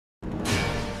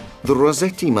The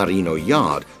Rossetti Marino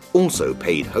yard also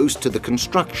paid host to the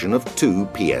construction of 2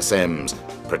 PSMs,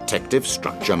 protective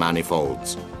structure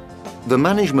manifolds. The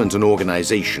management and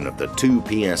organisation of the 2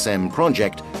 PSM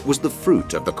project was the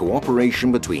fruit of the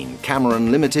cooperation between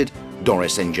Cameron Limited,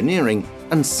 Doris Engineering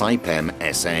and Saipem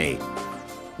SA.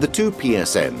 The 2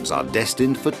 PSMs are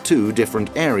destined for 2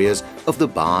 different areas of the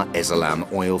Bahr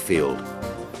Essalam oil field.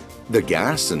 The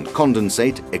gas and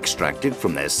condensate extracted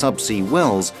from their subsea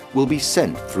wells will be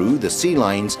sent through the sea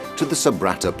lines to the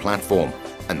Sabratha platform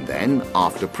and then,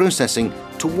 after processing,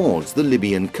 towards the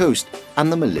Libyan coast and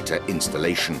the Melita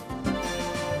installation.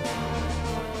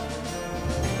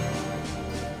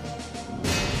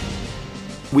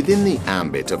 Within the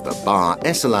ambit of the Bahr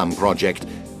Essalam project,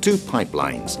 2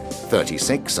 pipelines,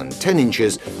 36 and 10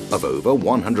 inches, of over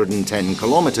 110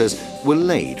 kilometers, were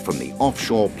laid from the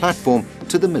offshore platform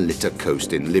to the Melita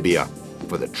coast in Libya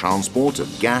for the transport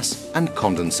of gas and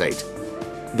condensate.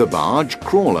 The barge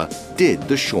crawler did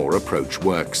the shore approach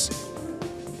works.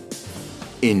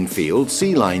 In-field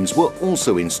sea lines were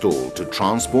also installed to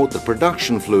transport the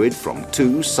production fluid from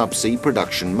 2 subsea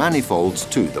production manifolds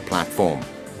to the platform.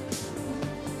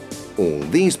 All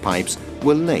these pipes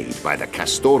were laid by the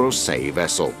Castoro Say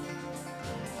vessel.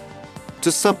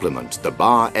 To supplement the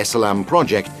Bahr Essalam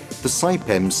project, the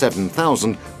Saipem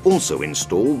 7000 also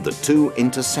installed the 2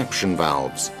 interception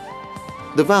valves.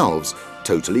 The valves,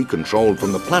 totally controlled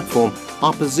from the platform,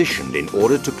 are positioned in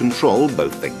order to control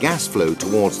both the gas flow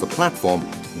towards the platform,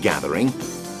 gathering,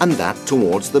 and that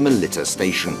towards the Melita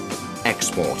station,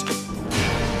 export.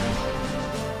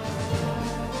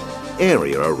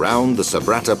 Area around the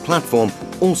Sabratha platform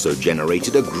also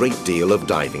generated a great deal of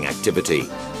diving activity.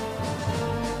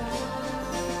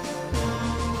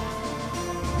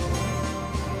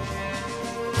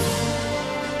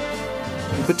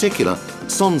 In particular,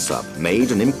 Sonsub made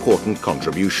an important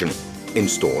contribution,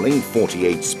 installing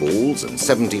 48 spools and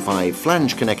 75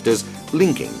 flange connectors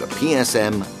linking the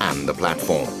PSM and the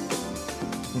platform.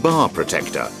 Bar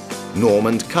Protector,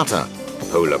 Normand Cutter,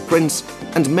 Polar Prince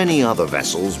and many other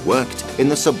vessels worked in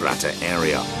the Sabratha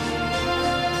area.